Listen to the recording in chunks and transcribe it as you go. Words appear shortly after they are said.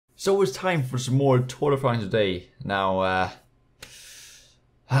So it's time for some more Tour de France today. Now,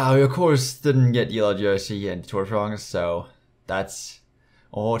 we of course didn't get the yellow jersey in Tour de France, so that's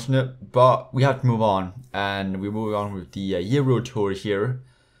unfortunate. But we have to move on, and we're moving on with the Euro Tour here.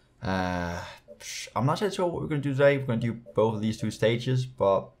 I'm not sure what we're going to do today. We're going to do both of these two stages,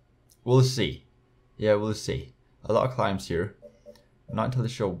 but we'll see. Yeah, we'll see. A lot of climbs here. I'm not entirely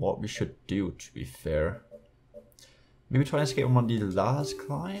sure what we should do, to be fair. Maybe try and escape on one of the last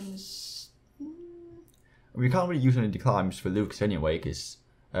climbs? We can't really use any of the climbs for Lucas anyway, because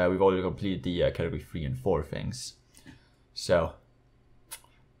we've already completed the category 3 and 4 things. So,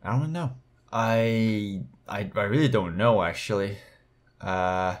 I don't know. I really don't know, actually.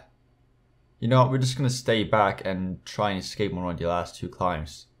 You know, we're just going to stay back and try and escape on one of the last two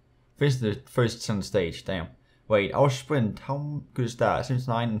climbs. Finish the first center stage, damn. Wait, our sprint, how good is that?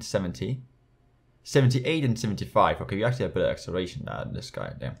 79 and 70. 78 and 75. Okay, we actually have a bit of acceleration than this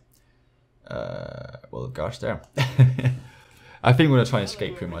guy, damn. Well, gosh, damn. I think we're going to try and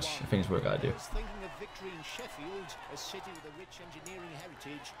escape pretty much. I think it's what we got to do. Thinking of victory in Sheffield, a city with a rich engineering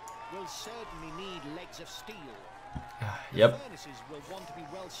heritage, will certainly need legs of steel. Yep. The furnaces will want to be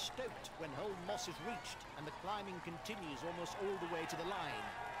well stoked when Hole Moss is reached, and the climbing continues almost all the way to the line.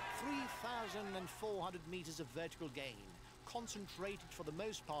 3,400 meters of vertical gain, concentrated for the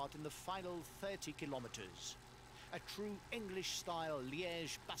most part in the final 30 kilometers. A true English-style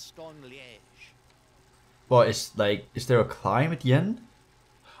Liège-Bastogne-Liège. Well, it's like, is there a climb at the end?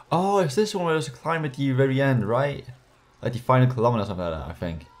 Oh, is this one where there's a climb at the very end, right? Like the final kilometer or something like that, I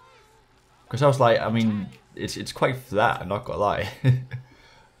think. Because I was like, I mean, it's quite flat, I'm not gonna lie.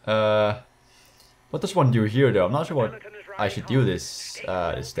 What does one do here though? I'm not sure what I should do this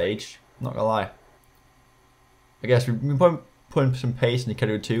stage. I'm not gonna lie. I guess we can put some pace in the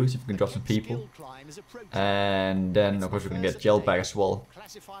category 2, see if we can drop some people. And then of course we're gonna get gel back as well.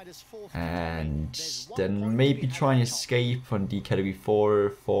 And then maybe try and escape on the category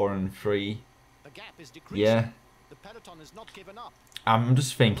 4, 4 and 3. Yeah. I'm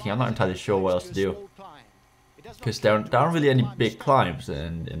just thinking, I'm not entirely sure what else to do. Because there aren't really any big climbs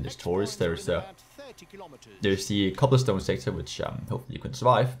in this tour. There's the cobblestone sector, which hopefully you can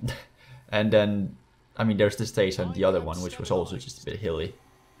survive. And then, I mean, there's the stage on the other one, which was also just a bit hilly.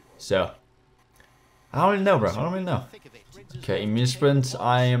 So, I don't really know, bro. I don't really know. Okay, mini sprint,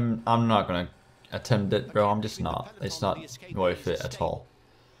 I'm not gonna attempt it, bro. I'm just not. It's not worth it at all.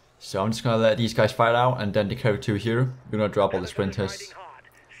 So I'm just gonna let these guys fight out, and then the category 2 here. We're gonna drop all the sprinters.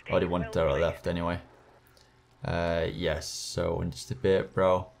 Oh, the one that are left anyway. Yes. So in just a bit,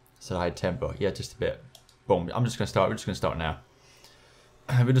 bro. Set a high tempo. Yeah, just a bit. Boom. I'm just gonna start. We're just gonna start now.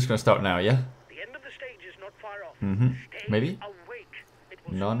 We're just gonna start now. Yeah. The end of the stage is not far off. Maybe.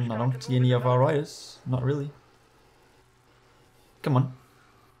 None. I don't see any of our riders. Not really. Come on.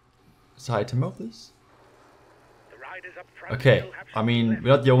 Set high tempo, please. Okay, I mean, we're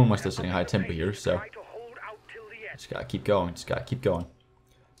not the only ones that's setting high tempo here, so just gotta keep going,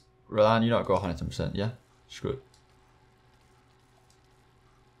 Roland, you not go 100%, yeah? Screw it.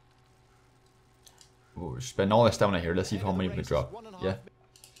 Ooh, spend all this stamina here, let's see how many we can drop, yeah?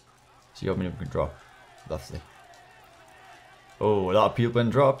 See how many we can drop, lovely. Oh, a lot of people been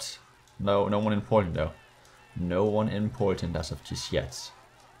dropped. No one important though. No one important as of just yet.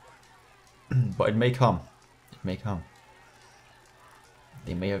 But it may come,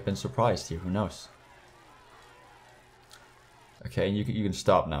 They may have been surprised here, who knows? Okay, you can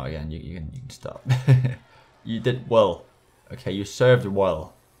stop now again. You can stop. You did well. Okay, you served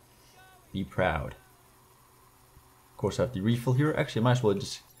well. Be proud. Of course, I have the refill here. Actually, I might as well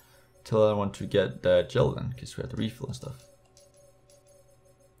just tell everyone to get the gel then, because we have the refill and stuff.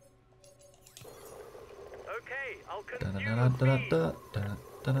 Okay, I'll consume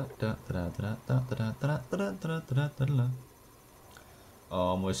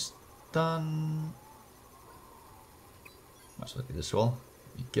Almost done. Might as well get this as well.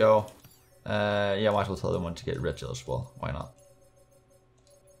 There we go. Yeah, might as well tell them to get red gel as well. Why not?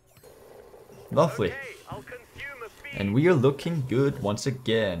 Lovely. And we are looking good once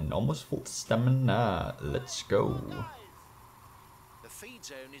again. Almost full stamina. Let's go. The feed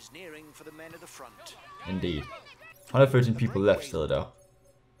zone is nearing for the men at the front. Indeed. 113 people left still though.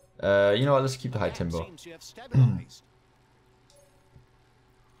 You know what? Let's keep the high tempo.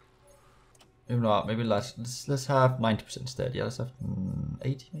 If not, maybe let's have 90% instead. Yeah, let's have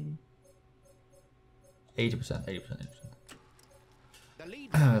 80 maybe. 80%.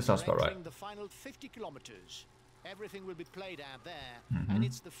 That sounds about right. The final 50 kilometers. Everything will be played out there, and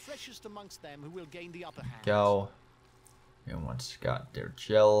it's the freshest amongst them who will gain the upper hand. Go. Everyone's got their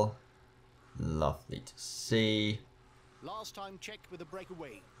gel. Lovely to see. Last time checked with a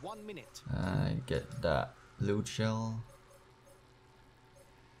breakaway. 1 minute. Get that loot shell.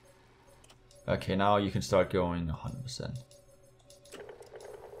 Okay, now you can start going 100%.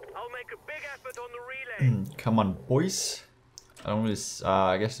 I'll make a big effort on the relay. Come on, boys. I don't really.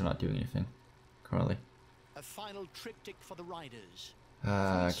 I guess they're not doing anything currently. A final triptych for the riders.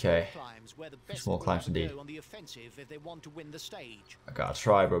 Okay. Small climbs indeed. On the offensive if they want to win the stage. I gotta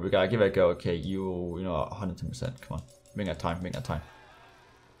try, bro. We gotta give it a go. Okay, you know, 110%. Come on, bring that time. Bring that time.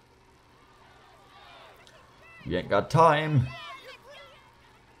 We ain't got time.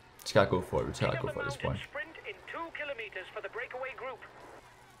 Just gotta go for it. We just gotta go for it at this point. Sprint in 2 kilometers for the breakaway group.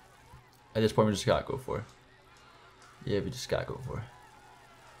 At this point, we just gotta go for it. Yeah, we just gotta go for it.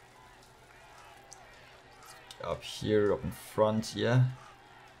 Up here, up in front, yeah.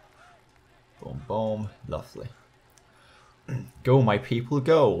 Boom, boom. Lovely. Go, my people,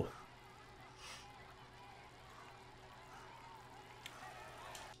 go.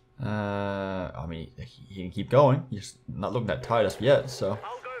 I mean, he can keep going. He's not looking that tired as of yet, so. I'll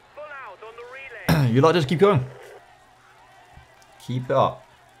go full out on the relay. You lot just keep going. Keep it up.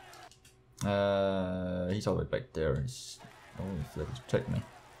 He's all the way back there. He's only feel like he's protecting me.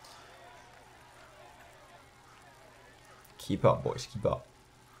 Keep up, boys. Keep up.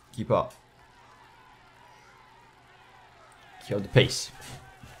 Keep up. Keep up the pace.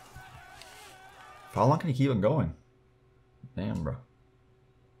 For how long can he keep on going? Damn, bro.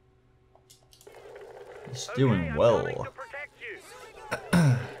 He's doing well.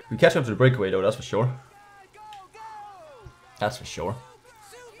 We catch up to the breakaway, though. That's for sure. That's for sure.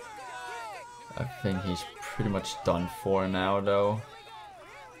 I think he's pretty much done for now, though.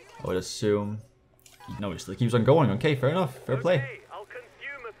 I would assume. No, he still keeps on going. Okay, fair enough. Fair play.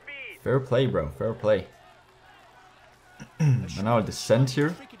 Fair play, bro. Fair play. And now a descent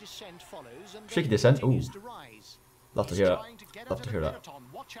here. Tricky descent. Ooh. Love to hear that. Love to hear that. The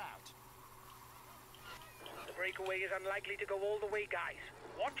breakaway is unlikely to go all the way, guys.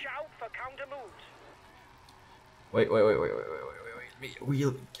 Watch out for counter moves. Wait.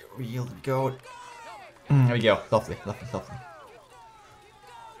 Wheel, go. There we go. Lovely.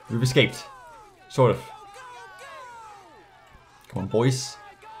 We've escaped. Sort of. Come on, boys.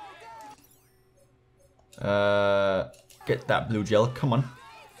 Get that blue gel. Come on.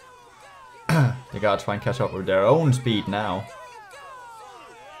 They gotta try and catch up with their own speed now.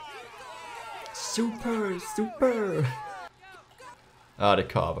 Super. Ah, the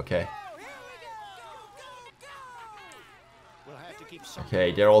cob. Okay.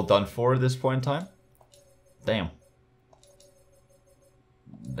 Okay, they're all done for at this point in time. Damn.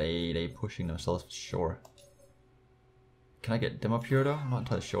 They pushing themselves for sure. Can I get them up here though? I'm not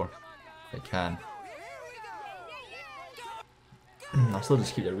entirely sure. They can. I'll still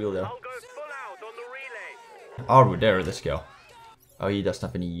just keep the reel there. Oh, we're there. Let's go. Oh, he doesn't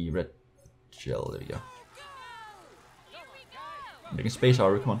have any red gel. There we go. Making space,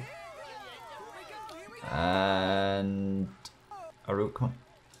 Aru. Come on. And Aru, come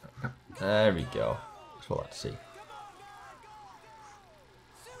on. There we go. That's what I like to see.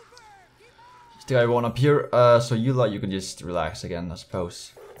 Still got one up here, so you can just relax again, I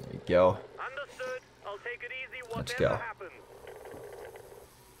suppose. There you go. Understood. I'll take it easy. Let's go. Happens.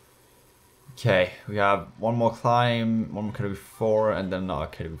 Okay, we have one more climb, one more category 4, and then another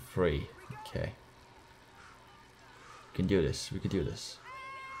category 3. Okay. We can do this. We can do this.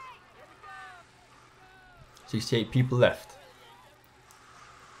 68 people left.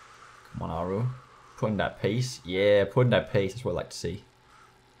 Come on, Aru. Putting that pace. Yeah, putting that pace. That's what I like to see.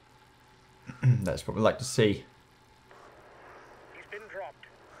 That's what we like to see. He's been dropped.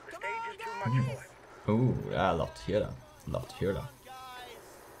 The stage is too much for him. Ooh, I love to hear that. Love to hear that.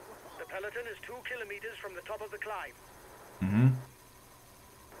 The peloton is 2 kilometers from the top of the climb.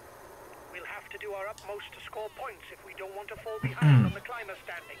 We'll have to do our utmost to score points if we don't want to fall behind on the climber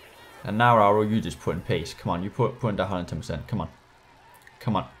standings. And now, Aru, you just put in pace. Come on, you put in that 110%. Come on.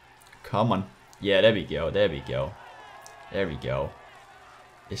 Come on. Come on. Yeah, there we go. There we go. There we go.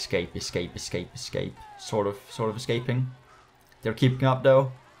 Escape, escape, escape, escape. Sort of escaping. They're keeping up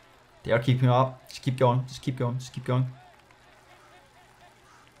though. They are keeping up. Just keep going. Just keep going. Just keep going.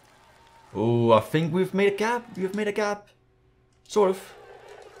 Ooh, I think we've made a gap. We've made a gap. Sort of.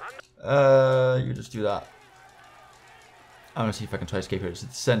 You just do that. I'm gonna see if I can try to escape here. There's a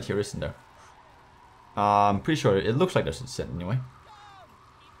descent here, isn't there? I'm pretty sure it looks like there's a descent anyway.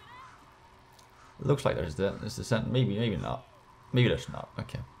 It looks like there's a descent. Maybe not. Maybe there's not.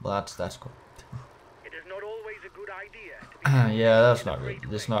 Okay, well that's cool. It is not always a good idea to be yeah, that's not really.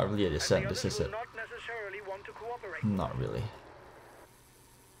 This is not really a descent. This is it. not necessarily want to cooperate. Not really.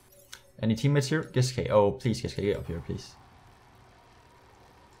 Any teammates here? Giske. Oh, please, Giske, get up here, please.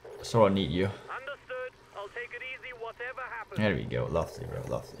 So I need you. Understood. I'll take it easy, whatever happens. There we go. Lovely, bro.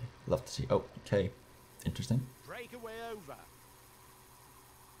 Lovely. Love to see. Oh, okay. Interesting. Breakaway over.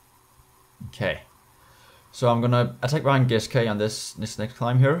 Okay. So I'm gonna attack behind Giske on this next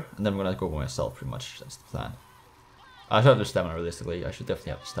climb here, and then I'm gonna go by myself. Pretty much. That's the plan. I should have the stamina. Realistically, I should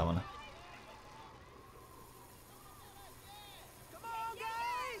definitely have the stamina. Come on,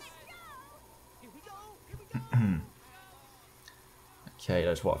 guys! Here we go. Here we go. Okay,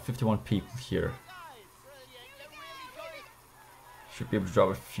 there's what, 51 people here. Should be able to drop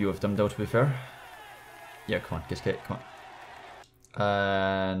a few of them though, to be fair. Yeah, come on, Giske, come on.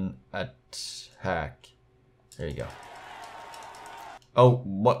 And attack. There you go. Oh,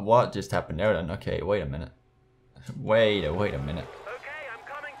 what just happened there then? Okay, wait a minute. Wait a minute. Okay, I'm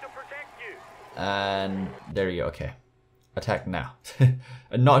coming to protect you. And there you go, okay. Attack now.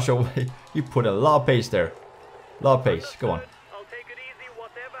 I'm not sure why you put a lot of pace there. A lot of pace, go on. I'll take it easy,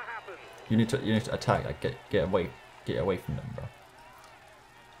 whatever happens. You need to attack, like get away from them, bro.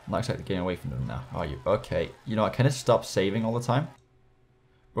 I'm not exactly getting away from them now, are you? Okay, you know what, can it stop saving all the time?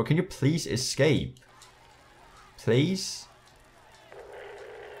 Bro, can you please escape? Please?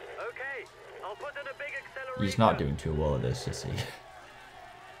 Okay, I'll put in a big accelerator. He's not doing too well at this, is he?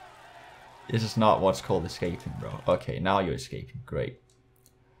 This is not what's called escaping, bro. Okay, now you're escaping, great.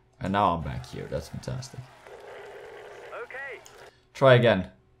 And now I'm back here, that's fantastic. Okay. Try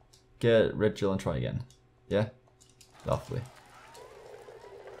again. Get Ritual and try again. Yeah? Lovely.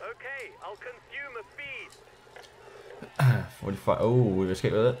 Okay, I'll consume a feed. 45. Oh, we've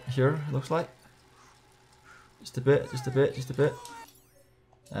escaped with it here, looks like. Just a bit, just a bit, just a bit.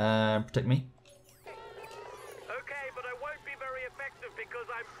 Protect me. Okay, but I won't be very effective because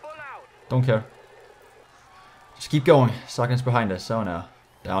I'm full out. Don't care. Just keep going. Seconds behind us. Oh no.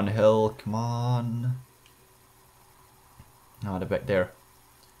 Down the hill. Come on. No, they're back there.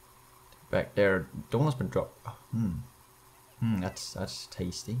 Back there. The one that's been dropped. Oh, that's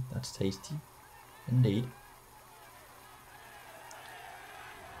tasty. That's tasty. Indeed.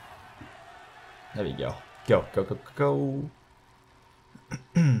 There we go. Go, go, go, go, go.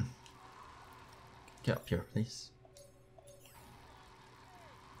 Get up here, please.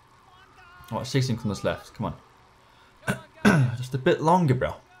 Oh, 16 kilometers left. Come on. Just a bit longer,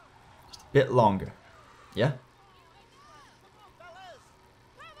 bro. Just a bit longer. Yeah?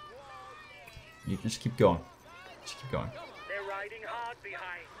 You just keep going. Just keep going. They're riding hard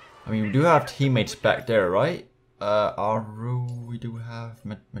behind. I mean, we do have teammates back there, right? Aru, we do have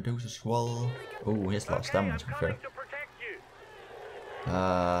Medusa as well. Oh, he has a lot of stamina, to be fair.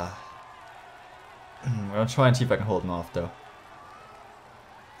 I'm gonna try and see if I can hold them off, though.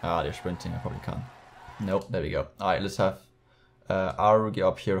 Ah, they're sprinting. I probably can't. Nope, there we go. Alright, let's have Aru get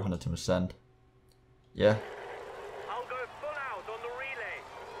up here 102%. Yeah. I'll go full out on the relay.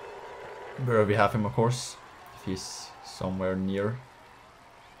 Where we have him, of course, if he's somewhere near.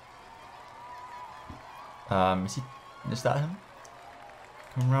 Is that him?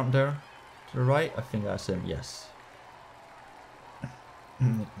 Come around there to the right. I think that's him. Yes.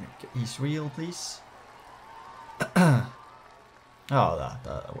 He's real, please. Oh,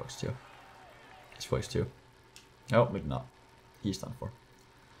 that works too. This works too. No, maybe not. He's done for.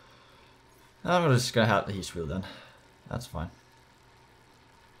 I'm just gonna have the he's real then. That's fine.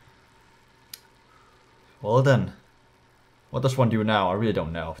 Well then, what does one do now? I really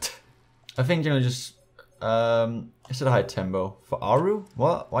don't know. I think you're gonna just is it a high tempo for Aru?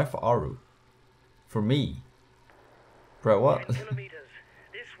 What? Why for Aru? For me, bro? What? 10 kilometers.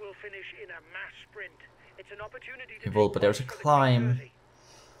 This will finish in a mass sprint. It's an opportunity to Well, take but there's a points for the climb. T30.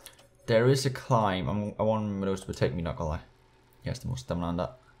 There is a climb. I want Medusa to protect me. Not gonna lie. He has the most stamina on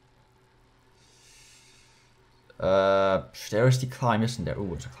that. There is the climb, isn't there? Ooh,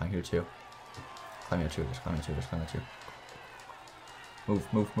 there's a climb here too. Climb here too. There's climb here too. There's climb here too.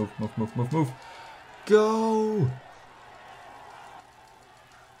 Move, move, move, move, move, move, move. Go!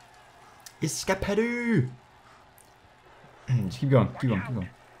 Escapado! Just keep going, keep going, keep going.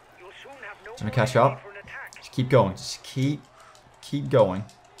 You'll soon have no Gonna more catch need up. for an attack. Just keep going. Just keep going.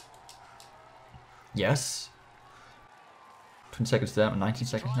 Yes. 20 seconds to them. 19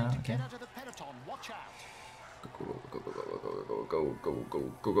 seconds now. Okay. Get out of the peloton. Watch out.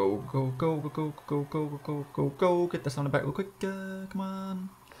 Go. Get this on the back real quick. Come on.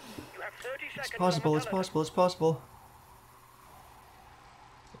 You have 30 seconds It's possible. on It's the peloton. possible. It's possible.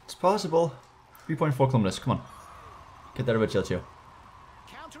 It's possible. 3.4 kilometers. Come on. Get that original too.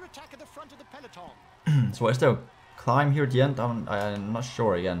 Counter attack at the front of the peloton. So is there a climb here at the end? I'm not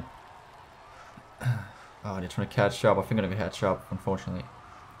sure again. Oh, they're trying to catch up. I think I'm gonna catch up, unfortunately.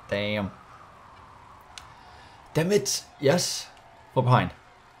 Damn. Damn it. Yes. Fall behind.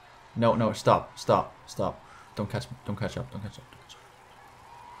 No, no, stop, stop, stop. Don't catch me. Don't catch up. Don't catch up. Don't catch up.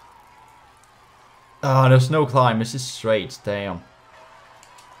 Ah, there's no climb. This is straight. Damn.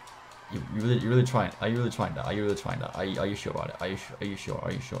 You really trying? Are you really trying that? Are you really trying that? Are you sure about it? Are you sure?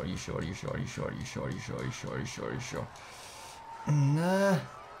 Are you sure? Are you sure? Are you sure? Are you sure? Are you sure? Are you sure? Are you sure? Are you sure? Are you sure? Are you sure? Nah.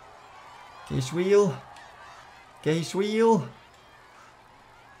 Case wheel. Case wheel.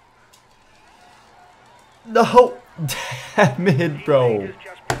 No. Damn it, bro.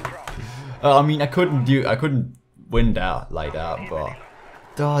 I mean, I couldn't win that like that, but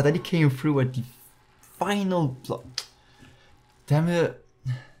then he came through at the final block. Damn it.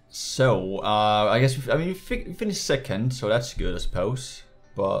 So, I guess we finished second, so that's good, I suppose.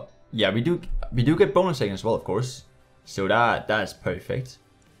 But yeah, we do get bonus seconds as well, of course. So that's perfect.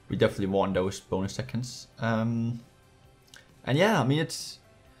 We definitely want those bonus seconds. And yeah, I mean it's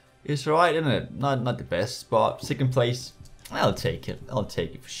alright, isn't it? Not the best, but second place, I'll take it. I'll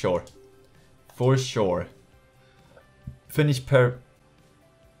take it for sure. For sure. Finish per.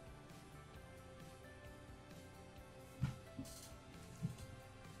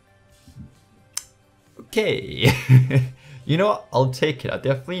 Okay. You know what? I'll take it. I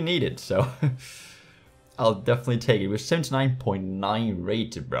definitely need it, so I'll definitely take it. We're 79.9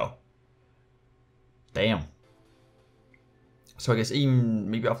 rated, bro. Damn. So I guess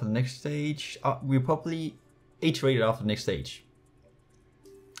even maybe after the next stage, we're probably 8 rated after the next stage.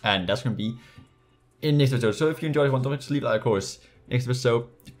 And that's gonna be in next episode. So if you enjoyed this one, don't forget to leave a like, of course. Next episode,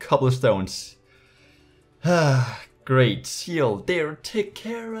 a couple of stones. Great. See you all there. Take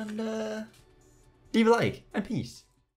care and leave a like and peace.